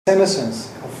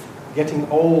senescence, of getting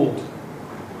old.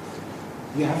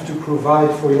 You have to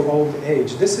provide for your old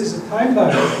age. This is a time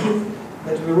dimension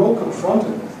that we're all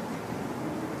confronted with.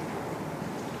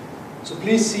 So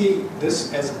please see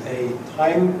this as a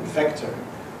time vector.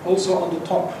 Also on the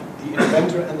top, the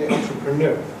inventor and the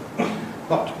entrepreneur.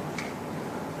 But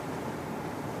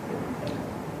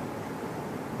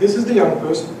this is the young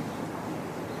person.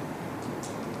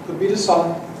 Could be the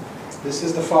son. This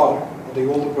is the father, or the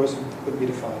older person could be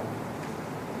the father.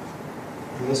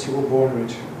 Unless you were born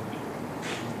rich.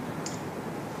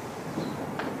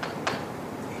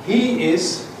 He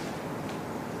is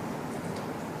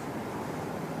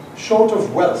short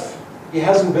of wealth. He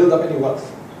hasn't built up any wealth.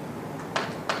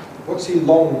 What's he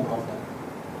long of then?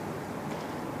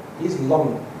 He's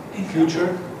long.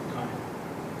 Future.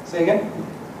 Say again?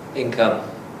 Income.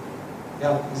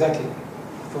 Yeah, exactly.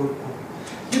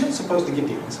 You're not supposed to give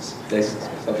the answers. Yes,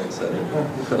 something said.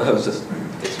 I was just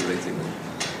iterating.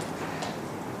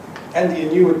 And the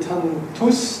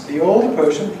annuitantus, the older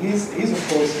person, he's of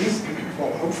course,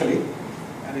 well, hopefully,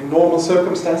 and in normal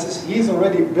circumstances, he's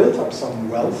already built up some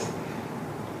wealth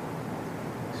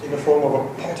in the form of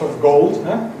a pot of gold.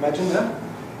 Huh? Imagine that.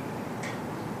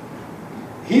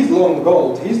 He's long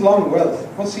gold, he's long wealth.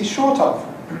 What's he short of?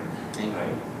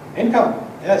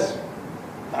 Income, yes.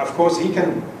 Now, of course, he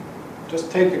can just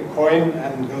take a coin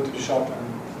and go to the shop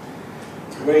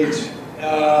and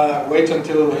wait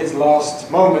until his last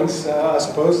moments, I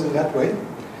suppose, in that way.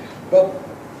 But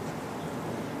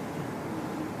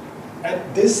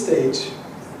at this stage,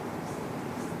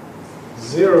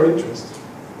 zero interest.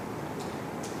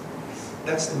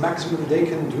 That's the maximum they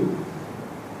can do.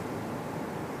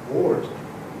 Hoard.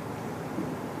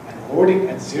 And hoarding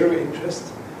at zero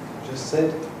interest, just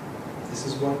said, this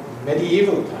is what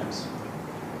medieval times.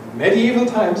 Medieval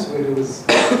times, where there was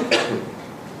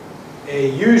a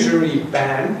usury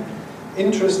ban,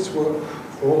 interests were,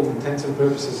 for all intents and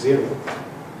purposes, zero.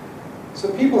 So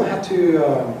people had to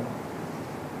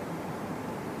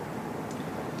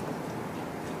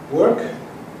work,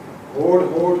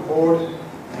 hoard,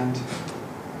 and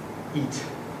eat,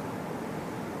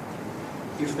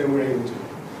 if they were able to.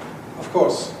 Of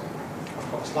course,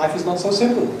 life is not so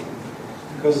simple,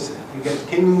 because you get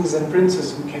kings and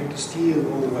princes who came to steal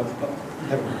all the wealth, but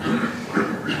never mind.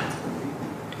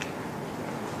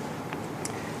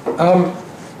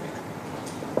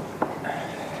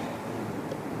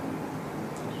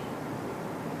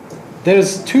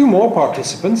 There's two more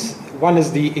participants. One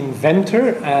is the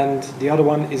inventor and the other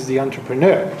one is the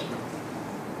entrepreneur.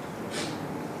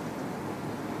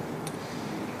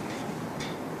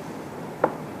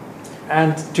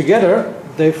 And together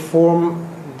they form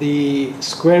the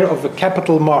square of a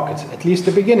capital market, at least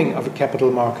the beginning of a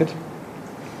capital market.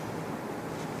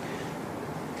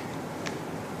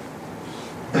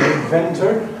 The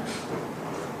inventor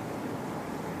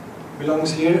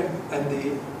belongs here and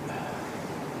the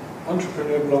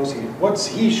entrepreneur belongs here. What's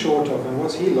he short of and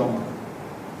what's he long of?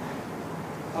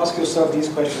 Ask yourself these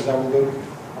questions. I will go,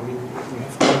 we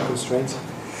have time constraints.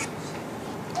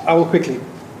 I will quickly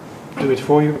do it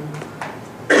for you.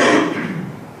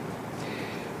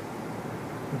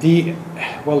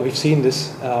 Well, we've seen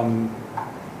this.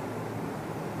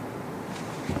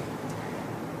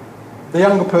 The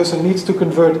younger person needs to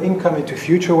convert income into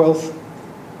future wealth.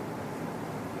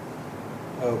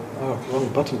 Oh, wrong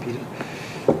button, Peter.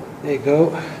 There you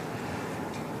go.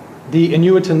 The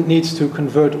annuitant needs to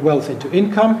convert wealth into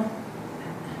income.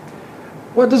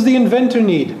 What does the inventor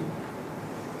need?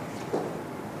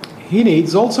 He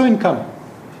needs also income.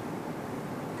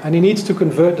 And he needs to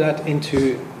convert that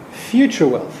into future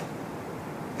wealth.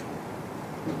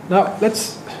 Now,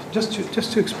 let's just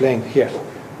to explain here.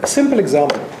 A simple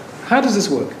example. How does this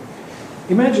work?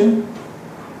 Imagine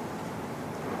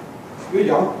you're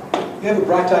young, you have a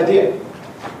bright idea.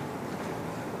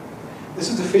 This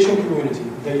is the fishing community.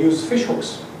 They use fish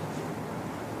hooks.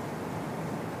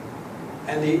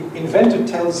 And the inventor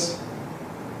tells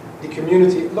the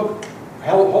community, look,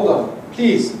 hold on,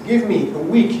 please give me a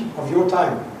week of your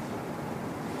time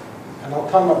and I'll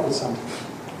come up with something.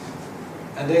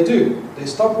 And they do. They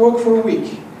stop work for a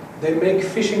week. They make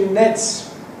fishing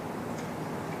nets,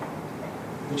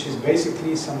 which is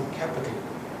basically some capital.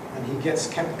 And he gets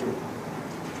capital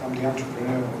from the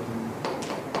entrepreneur.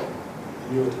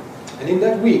 And in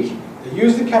that week, they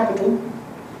use the capital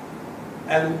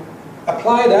and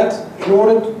apply that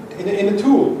in a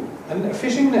tool, and a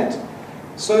fishing net,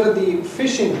 so that the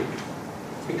fishing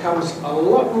becomes a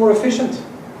lot more efficient.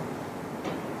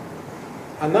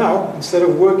 And now, instead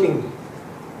of working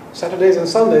Saturdays and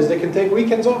Sundays, they can take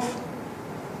weekends off,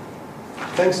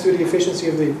 thanks to the efficiency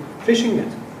of the fishing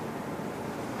net.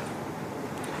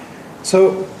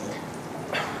 So,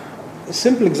 a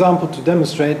simple example to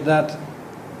demonstrate that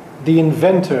the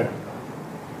inventor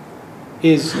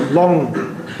is long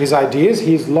his ideas,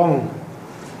 he's long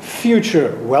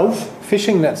future wealth.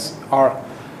 Fishing nets are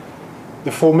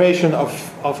the formation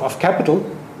of capital,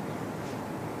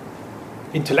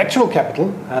 intellectual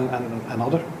capital and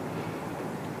other.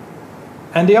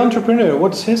 And the entrepreneur,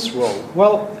 what's his role?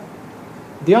 Well,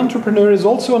 the entrepreneur is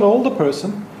also an older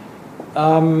person,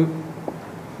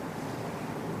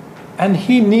 and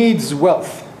he needs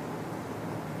wealth.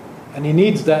 And he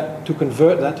needs that to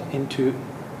convert that into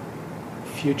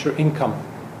future income.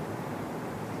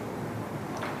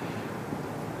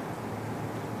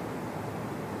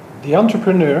 The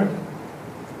entrepreneur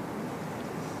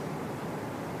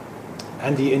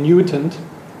and the annuitant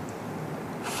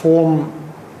form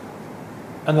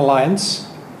an alliance.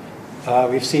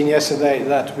 We've seen yesterday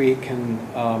that we can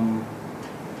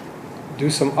do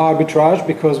some arbitrage,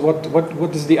 because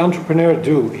what does the entrepreneur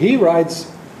do? He writes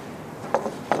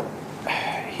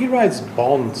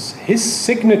bonds. His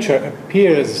signature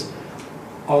appears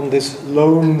on this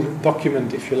loan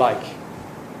document, if you like.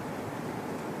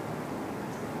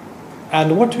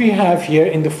 And what we have here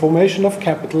in the formation of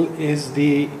capital is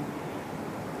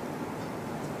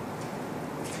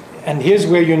and here's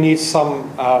where you need some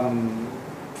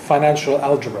financial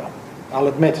algebra. I'll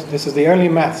admit, this is the only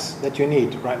maths that you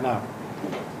need right now.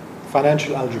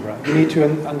 Financial algebra. You need to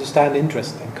understand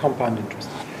interest and compound interest.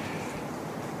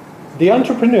 The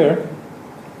entrepreneur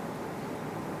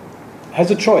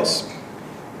has a choice.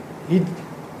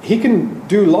 He can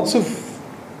do lots of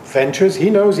ventures. He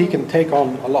knows he can take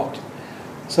on a lot.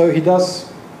 So he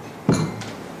does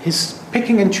his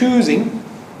picking and choosing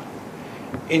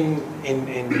in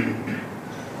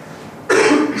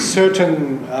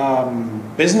certain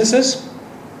businesses.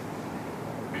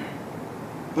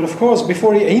 But of course,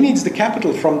 before he needs the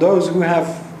capital from those who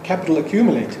have capital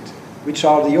accumulated, which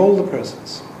are the older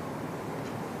persons.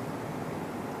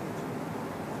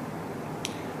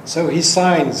 So he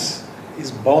signs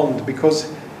his bond because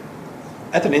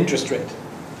at an interest rate.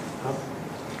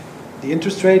 The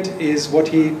interest rate is what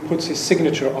he puts his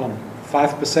signature on,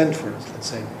 5% for us, let's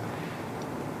say.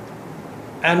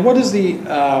 And what does the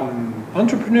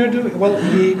entrepreneur do? Well,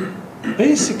 he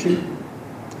basically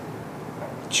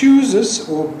chooses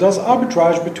or does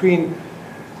arbitrage between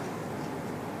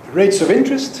rates of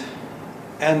interest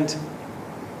and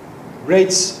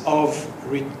rates of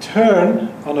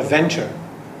return on a venture.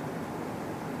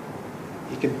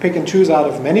 He can pick and choose out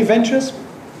of many ventures.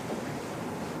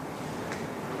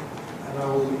 I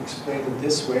will explain it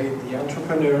this way. The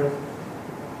entrepreneur,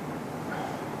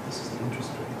 this is the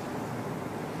interest rate.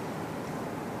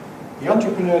 The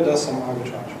entrepreneur does some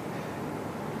arbitrage.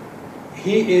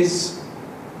 He is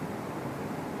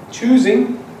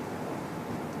choosing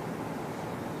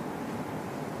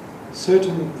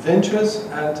certain ventures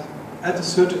at a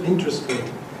certain interest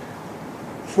rate.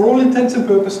 For all intents and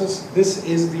purposes, this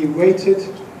is the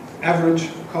weighted average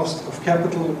cost of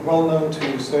capital, well known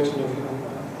to certain of you.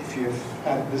 If you've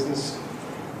had business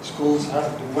schools,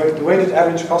 the weighted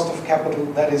average cost of capital,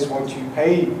 that is what you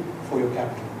pay for your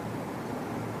capital.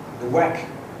 The WACC,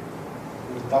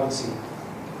 with double C.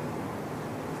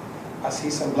 I see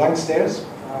some blank stares.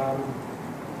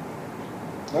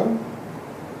 No?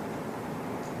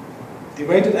 The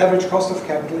weighted average cost of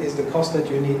capital is the cost that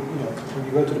you need, when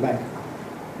you go to the bank.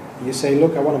 You say,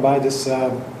 look, I want to buy this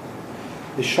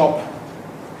shop.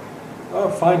 Oh,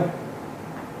 fine.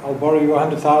 I'll borrow you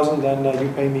 100,000, and you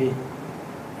pay me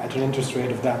at an interest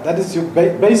rate of that. That is your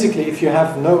basically, if you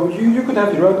have you could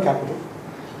have your own capital.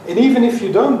 And even if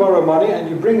you don't borrow money and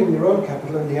you bring in your own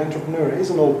capital, and the entrepreneur is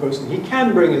an old person, he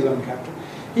can bring his own capital.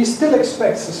 He still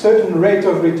expects a certain rate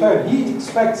of return. He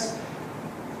expects,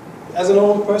 as an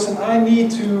old person, I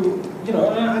need to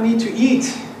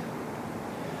eat.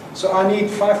 So I need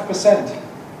 5%.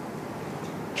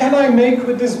 Can I make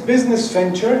with this business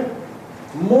venture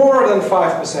more than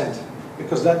 5%?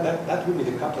 Because that would be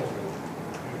the cutoff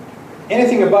rate.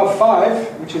 Anything above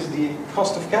 5, which is the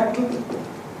cost of capital,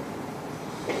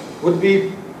 would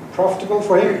be profitable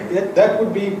for him. That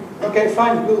would be, okay,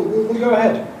 fine, we'll go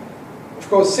ahead. Of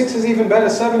course, 6 is even better,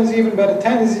 7 is even better,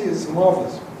 10 is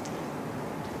marvelous.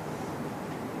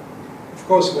 Of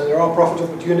course, when there are profit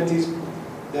opportunities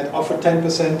that offer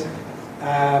 10%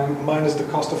 minus the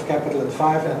cost of capital at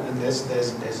 5, and there's a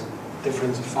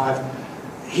difference of 5,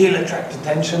 he'll attract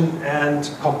attention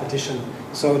and competition,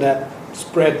 so that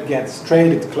spread gets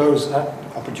traded close.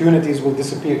 Opportunities will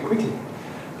disappear quickly.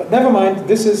 But never mind,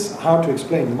 this is how to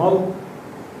explain the model.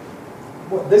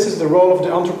 Well, this is the role of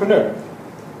the entrepreneur.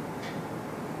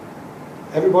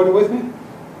 Everybody with me?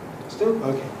 Still?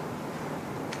 Okay.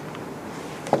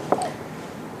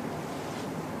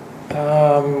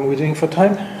 We're doing for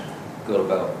time? Got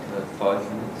about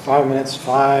 5 minutes. 5 minutes,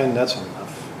 fine, that's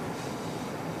enough.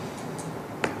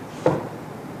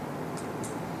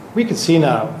 We can see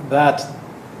now that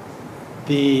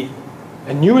the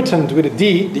annuitant with a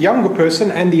D, the younger person,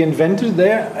 and the inventor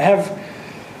there have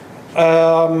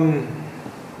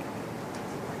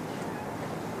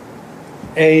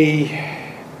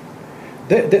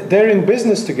they're in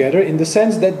business together in the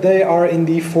sense that they are in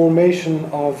the formation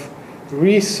of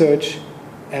research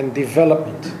and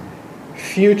development.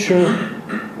 Future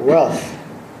wealth.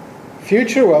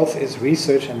 Future wealth is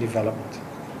research and development,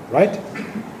 right?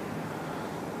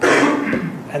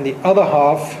 And the other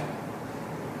half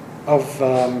of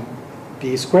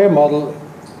the square model,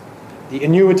 the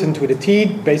annuitant with a T,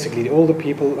 basically the older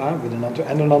people with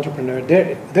and an entrepreneur,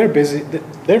 they're busy.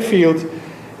 Their field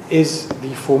is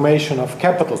the formation of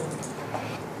capital.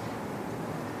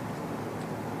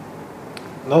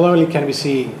 Not only can we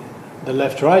see the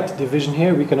left-right division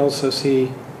here, we can also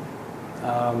see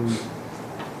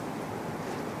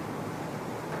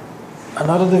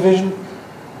another division.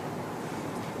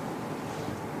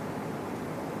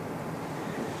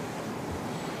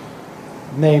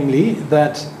 Namely,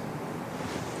 that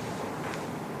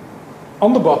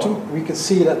on the bottom we can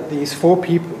see that these four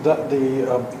people, that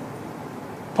the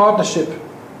partnership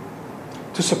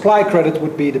to supply credit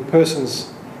would be the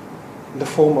persons in the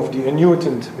form of the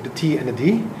annuitant with a T and a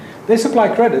D. They supply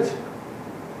credit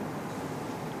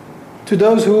to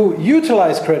those who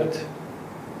utilize credit.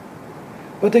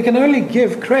 But they can only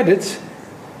give credit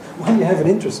when you have an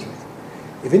interest rate.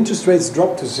 If interest rates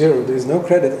drop to zero, there is no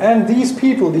credit. And these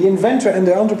people, the inventor and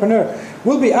the entrepreneur,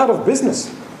 will be out of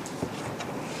business.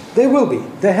 They will be.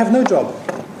 They have no job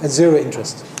at zero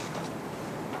interest.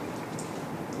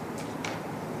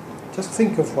 Just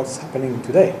think of what's happening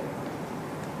today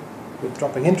with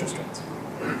dropping interest rates.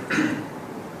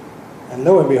 And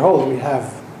lo and behold, we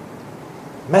have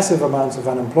massive amounts of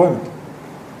unemployment.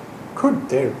 Could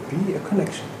there be a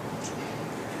connection?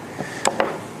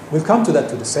 We'll come to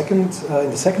that in the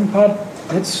second part.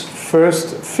 Let's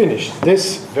first finish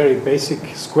this very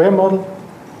basic square model.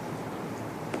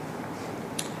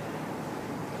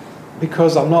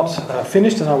 Because I'm not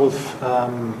finished, and I will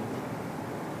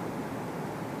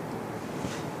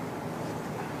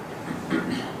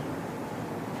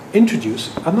introduce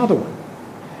another one.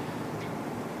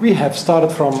 We have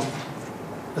started from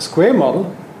a square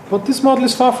model, but this model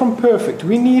is far from perfect.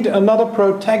 We need another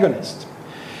protagonist.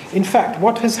 In fact,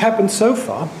 what has happened so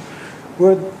far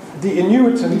were the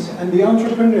annuitant and the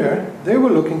entrepreneur, they were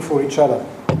looking for each other.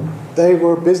 They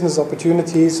were business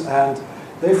opportunities and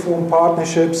they formed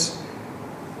partnerships.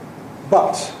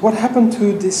 But what happened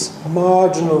to this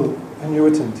marginal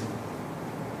annuitant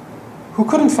who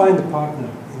couldn't find a partner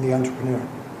in the entrepreneur?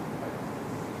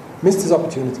 Missed his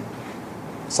opportunity.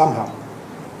 Somehow.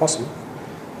 Possibly.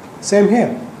 Same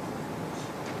here.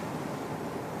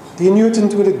 The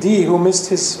annuitant with a D who missed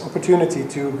his opportunity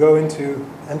to go into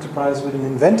enterprise with an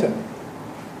inventor.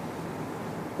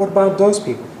 What about those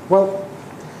people? Well,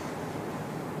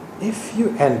 if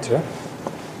you enter...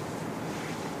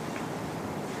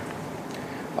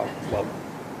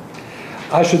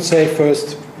 I should say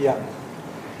first,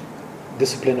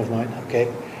 discipline of mind,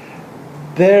 okay.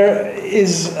 There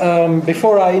is,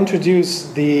 before I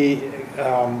introduce the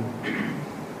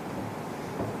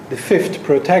fifth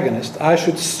protagonist, I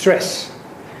should stress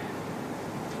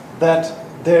that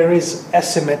there is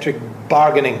asymmetric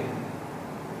bargaining.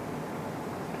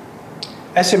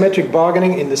 Asymmetric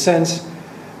bargaining in the sense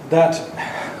that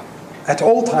at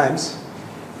all times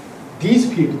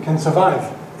these people can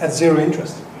survive at zero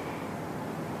interest,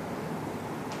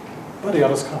 but the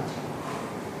others can't.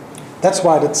 That's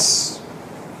why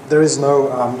there is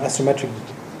no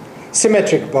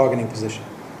symmetric bargaining position.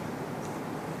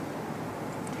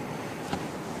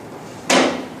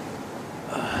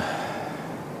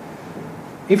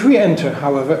 If we enter,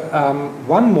 however,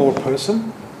 one more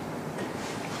person,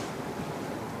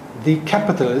 the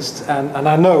capitalist, and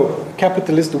I know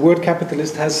capitalist, the word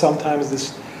capitalist has sometimes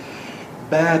this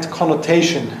bad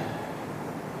connotation.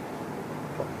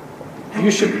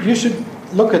 You should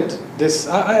look at this.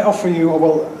 I offer you,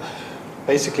 well,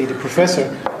 basically the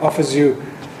professor offers you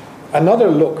another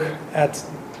look at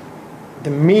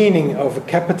the meaning of a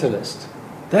capitalist.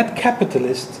 That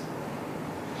capitalist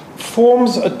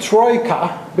forms a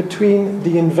troika between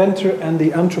the inventor and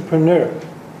the entrepreneur.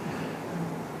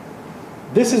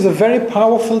 This is a very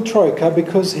powerful troika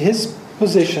because his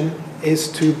position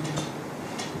is to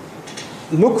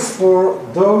look for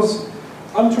those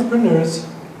entrepreneurs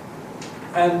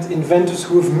and inventors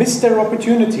who have missed their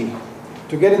opportunity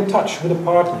to get in touch with a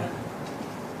partner.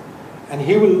 And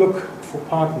he will look for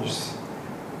partners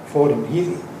for them.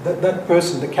 That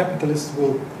person, the capitalist,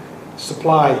 will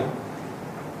supply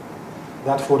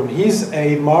that for them. He's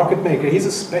a market maker, he's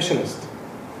a specialist.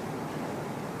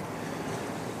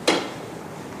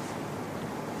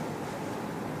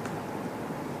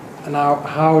 And now,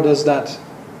 how does that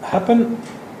happen?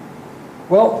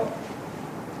 Well,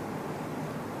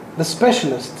 the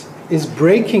specialist is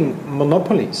breaking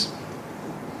monopolies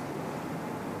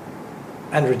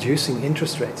and reducing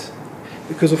interest rates.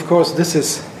 Because, of course, this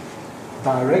is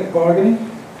direct bargaining.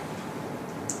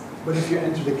 But if you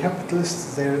enter the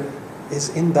capitalist, there is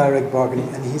indirect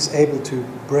bargaining, and he's able to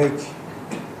break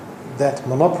that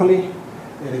monopoly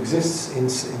that exists in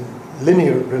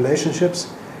linear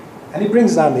relationships, and he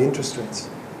brings down the interest rates.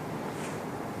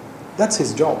 That's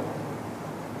his job.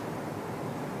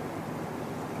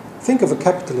 Think of a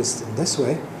capitalist in this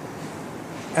way,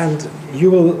 and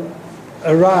you will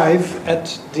arrive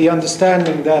at the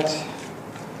understanding that,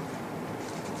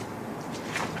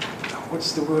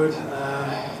 what's the word?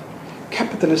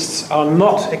 Capitalists are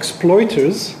not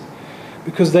exploiters,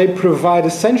 because they provide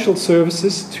essential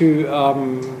services to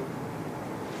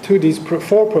these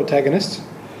four protagonists.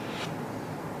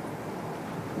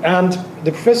 And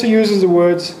the professor uses the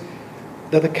words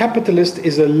that the capitalist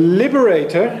is a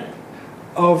liberator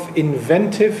of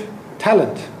inventive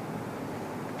talent.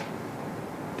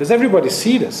 Does everybody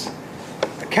see this?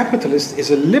 A capitalist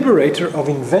is a liberator of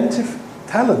inventive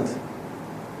talent,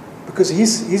 because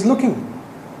he's looking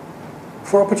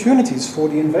for opportunities for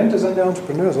the inventors and the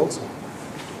entrepreneurs also.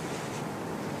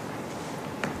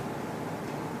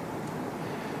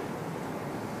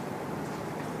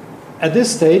 At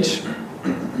this stage,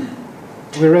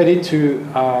 we're ready to,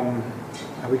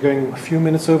 we're going a few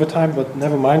minutes over time, but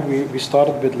never mind, we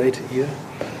started a bit later here.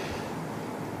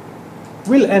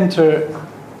 We'll enter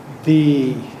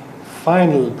the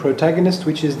final protagonist,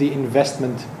 which is the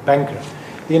investment banker.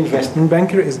 The investment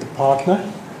banker is the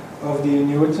partner of the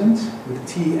annuitant with a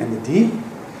T and a D,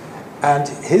 and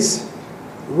his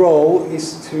role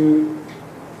is to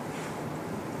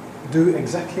do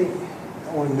exactly,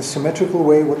 or in a symmetrical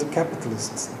way, what the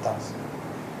capitalist does.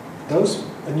 Those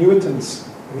annuitants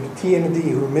with a T and a D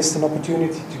who missed an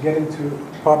opportunity to get into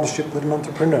partnership with an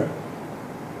entrepreneur,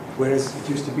 whereas it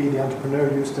used to be the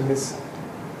entrepreneur used to miss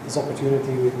his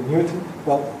opportunity with an annuitant,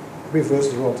 well, reverse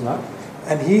the roles now,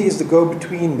 and he is the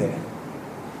go-between there.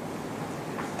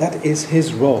 That is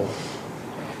his role.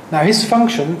 Now, his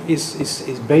function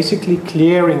is basically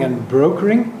clearing and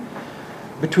brokering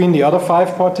between the other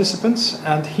five participants,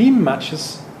 and he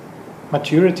matches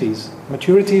maturities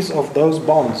of those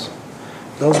bonds.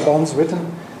 Those bonds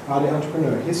written by the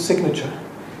entrepreneur. His signature.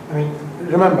 I mean,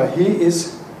 remember, he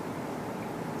is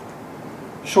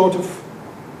short of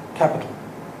capital.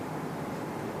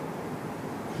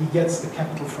 He gets the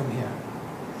capital from here.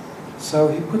 So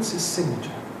he puts his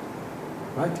signature.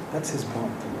 Right? That's his bond.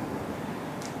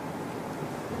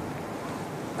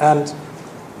 And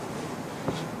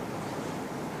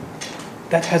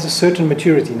that has a certain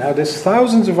maturity. Now, there's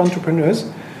thousands of entrepreneurs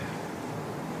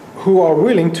who are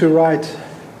willing to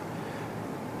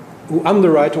who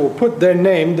underwrite or put their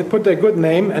name, they put their good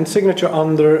name and signature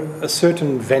under a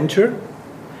certain venture,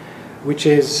 which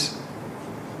is,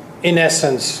 in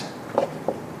essence,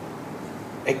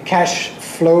 a cash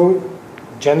flow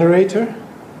generator.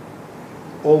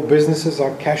 All businesses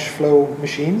are cash flow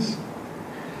machines.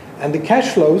 And the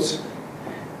cash flows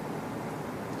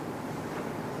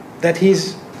that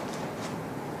he's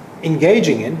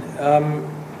engaging in,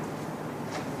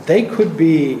 they could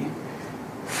be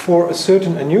for a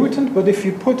certain annuitant, but if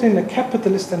you put in a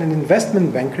capitalist and an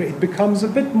investment banker, it becomes a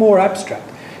bit more abstract.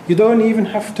 You don't even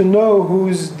have to know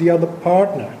who's the other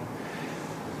partner.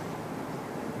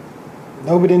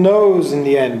 Nobody knows in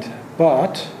the end,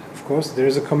 but of course there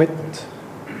is a commitment.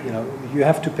 You know, you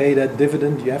have to pay that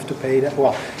dividend, you have to pay that,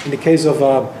 well, in the case of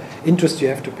interest, you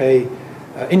have to pay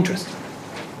interest.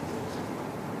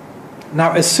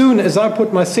 Now, as soon as I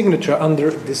put my signature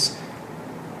under this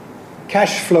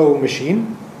cash flow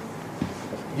machine,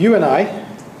 you and I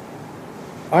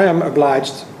am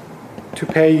obliged to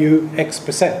pay you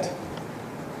X%.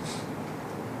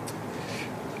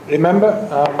 Remember,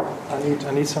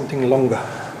 I need something longer.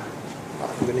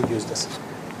 I'm going to use this.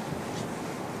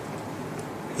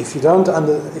 If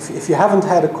you haven't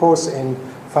had a course in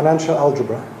financial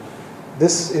algebra,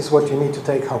 this is what you need to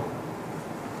take home.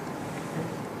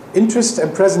 Interest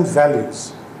and present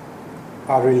values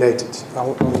are related.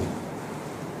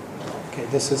 Okay,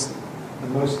 this is the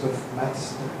most of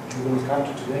maths that you will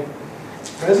encounter today.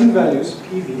 Present values,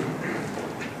 PV,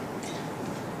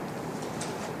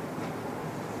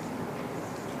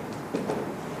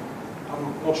 are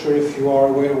I'm not sure if you are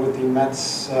aware with the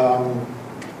maths.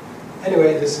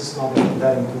 Anyway, this is not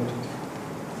that important.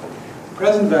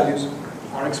 Present values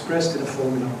are expressed in a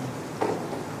formula.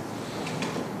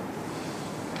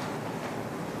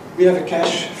 We have a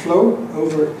cash flow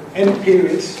over n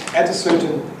periods at a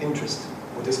certain interest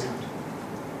or discount,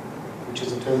 which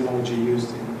is a terminology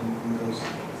used in those.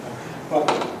 But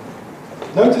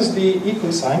notice the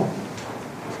equal sign.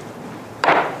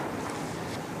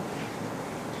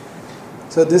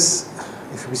 So this,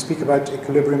 if we speak about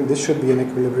equilibrium, this should be an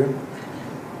equilibrium.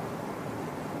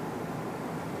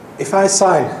 If I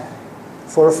sign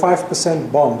for a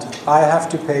 5% bond, I have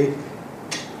to pay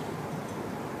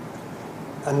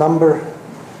a number,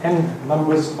 n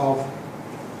numbers of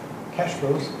cash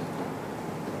flows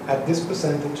at this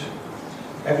percentage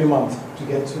every month to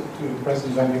get to the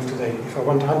present value of today. If I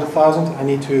want 100,000, I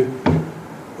need to,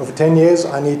 over 10 years,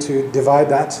 I need to divide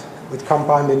that with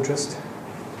compound interest.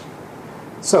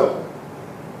 So,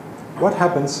 what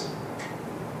happens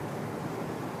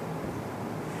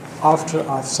after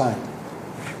I've signed?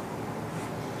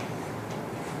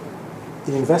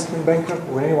 The investment banker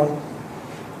or anyone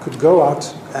could go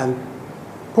out and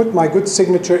put my good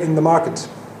signature in the market.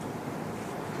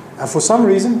 And for some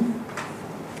reason,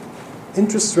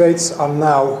 interest rates are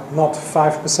now not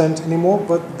 5% anymore,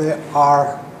 but they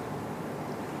are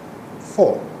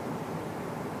 4%.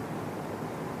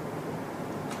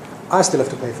 I still have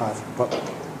to pay 5%, but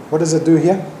what does it do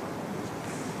here?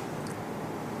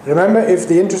 Remember, if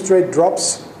the interest rate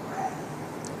drops,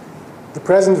 the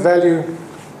present value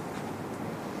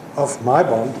of my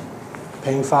bond,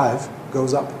 paying 5%,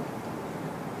 goes up.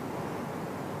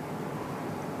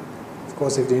 Of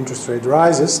course, if the interest rate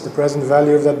rises, the present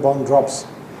value of that bond drops.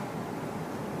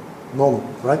 Normal,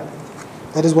 right?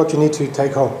 That is what you need to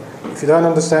take home. If you don't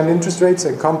understand interest rates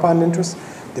and compound interest,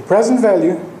 the present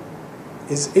value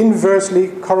is inversely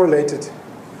correlated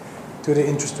to the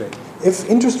interest rate. If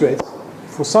interest rates,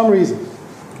 for some reason,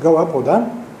 go up or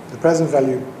down, the present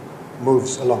value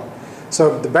moves along.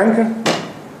 So the banker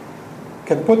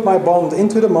can put my bond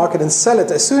into the market and sell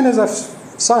it. As soon as I've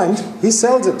signed, he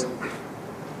sells it.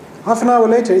 Half an hour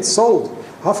later, it's sold.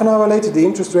 Half an hour later, the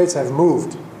interest rates have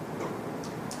moved.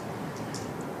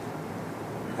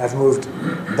 Have moved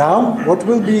down. What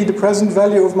will be the present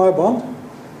value of my bond?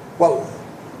 Well,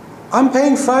 I'm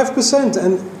paying 5%,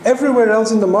 and everywhere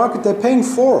else in the market, they're paying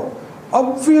 4%.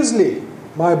 Obviously,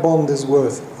 my bond is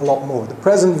worth a lot more. The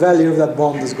present value of that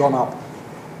bond has gone up.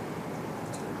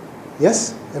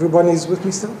 Yes? Everybody is with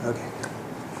me still? Okay.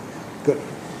 Good.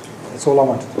 That's all I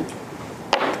wanted.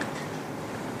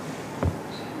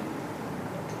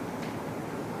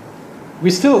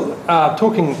 We're still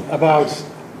talking about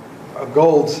a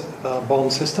gold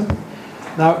bond system.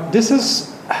 Now, this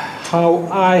is how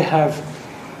I have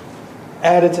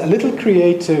added a little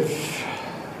creative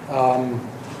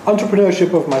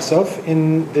entrepreneurship of myself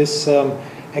in this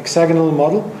hexagonal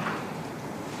model.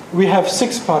 We have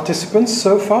 6 participants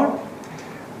so far.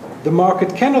 The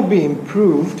market cannot be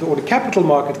improved, or the capital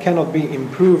market cannot be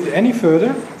improved any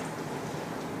further.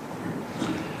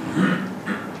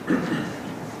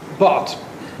 But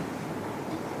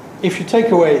if you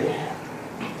take away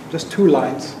just 2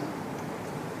 lines,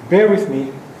 bear with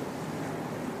me.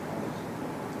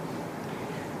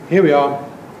 Here we are.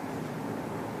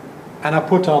 And I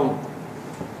put on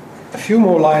a few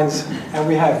more lines, and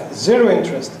we have 0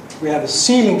 interest. We have a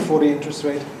ceiling for the interest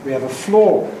rate. We have a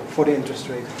floor for the interest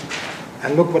rate.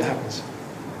 And look what happens.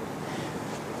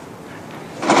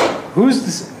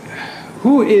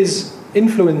 Who is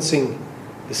influencing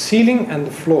the ceiling and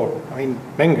the floor? I mean,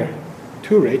 Menger,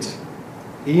 2 rates,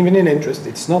 even in interest.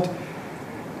 It's not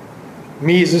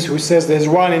Mises who says there's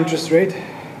 1 interest rate.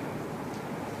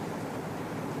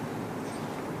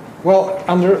 Well,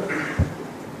 under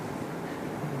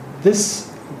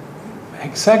this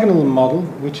hexagonal model,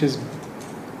 which is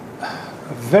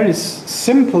a very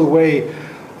simple way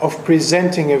of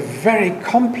presenting a very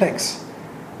complex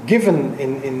given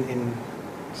in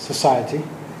society,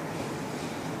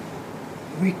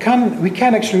 we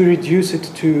can actually reduce it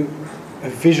to a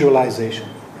visualization.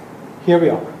 Here we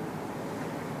are.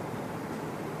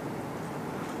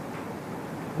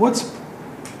 What's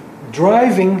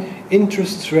driving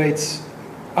interest rates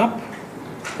up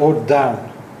or down?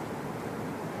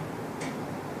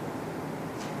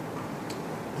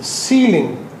 The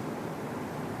ceiling.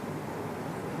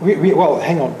 Well,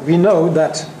 hang on. We know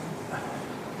that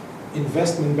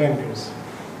investment bankers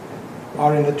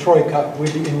are in the troika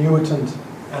with the annuitant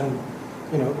and,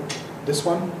 this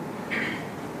one,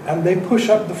 and they push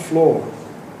up the floor.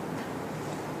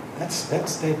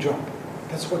 That's their job.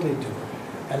 That's what they do.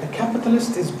 And the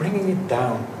capitalist is bringing it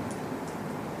down.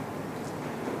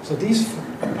 So these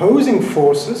opposing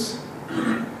forces,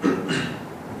 they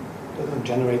don't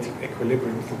generate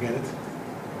equilibrium, forget it.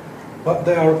 But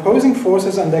they are opposing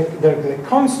forces, and they're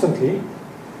constantly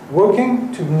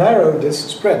working to narrow this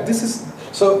spread.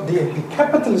 So the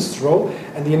capitalist role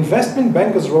and the investment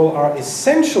banker's role are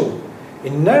essential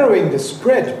in narrowing the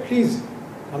spread. Please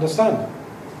understand.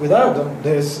 Without them,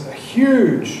 there's a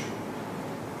huge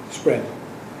spread,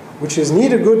 which is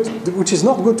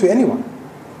not good to anyone.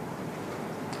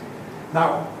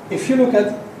 Now, if you look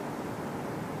at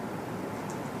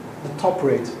the top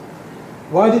rate,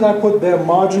 why did I put there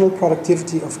marginal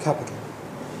productivity of capital?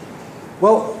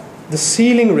 Well, the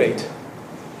ceiling rate,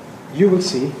 you will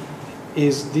see,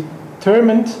 is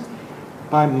determined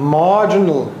by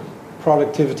marginal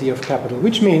productivity of capital,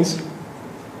 which means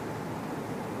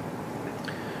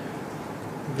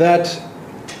that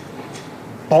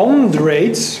bond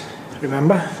rates,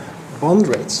 remember, bond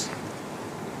rates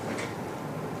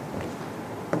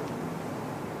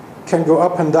can go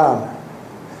up and down.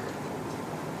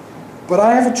 But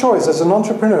I have a choice as an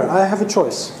entrepreneur. I have a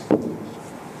choice.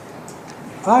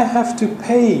 I have to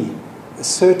pay a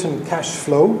certain cash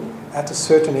flow at a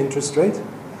certain interest rate.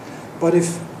 But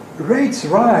if rates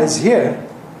rise here,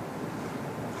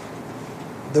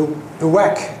 the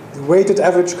WACC, the weighted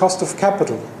average cost of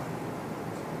capital,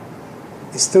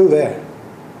 is still there.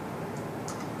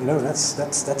 You know,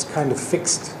 that's kind of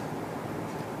fixed.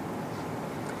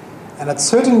 And at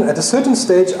a certain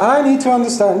stage, I need to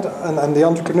understand, and the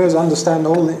entrepreneurs understand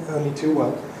only too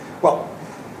well. Well,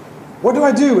 what do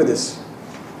I do with this?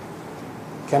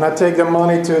 Can I take the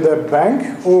money to the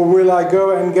bank, or will I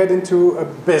go and get into a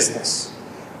business?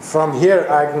 From here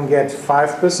I can get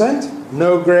 5%,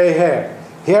 no gray hair.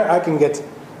 Here I can get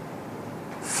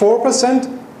 4%.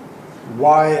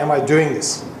 Why am I doing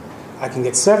this? I can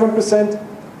get 7%.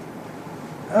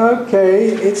 Okay,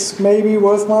 it's maybe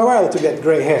worth my while to get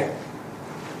gray hair,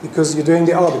 because you're doing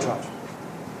the arbitrage.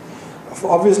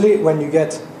 Obviously, when you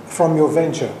get from your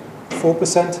venture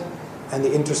 4% and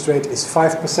the interest rate is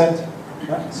 5%,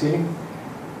 see,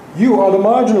 you are the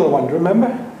marginal one,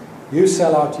 remember? You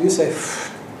sell out, you say,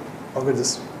 look at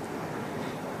this.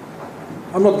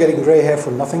 I'm not getting gray hair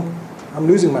for nothing. I'm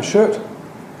losing my shirt.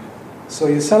 So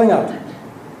you're selling out.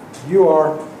 You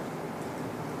are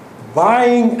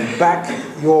buying back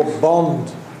your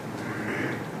bond.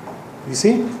 You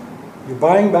see? You're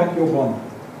buying back your bond.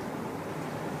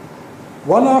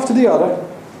 One after the other,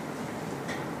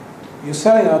 you're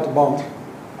selling out the bond,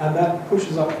 and that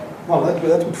pushes up, well,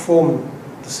 that would form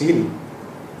the ceiling.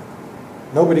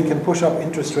 Nobody can push up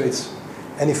interest rates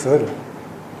any further.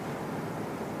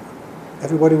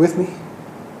 Everybody with me?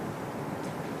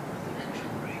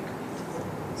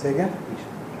 Say again?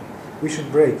 We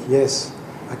should break, yes.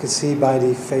 I can see by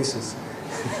the faces.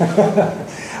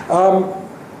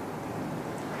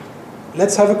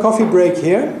 Let's have a coffee break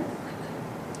here.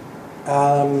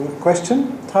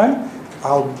 Question time.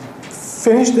 I'll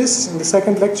finish this in the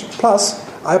second lecture. Plus,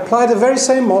 I apply the very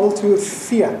same model to a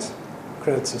fiat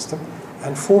credit system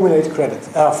and formulate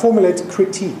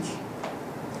critique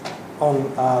on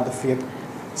the fiat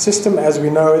system as we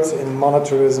know it in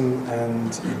monetarism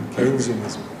and in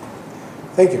Keynesianism.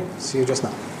 Thank you. See you just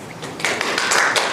now.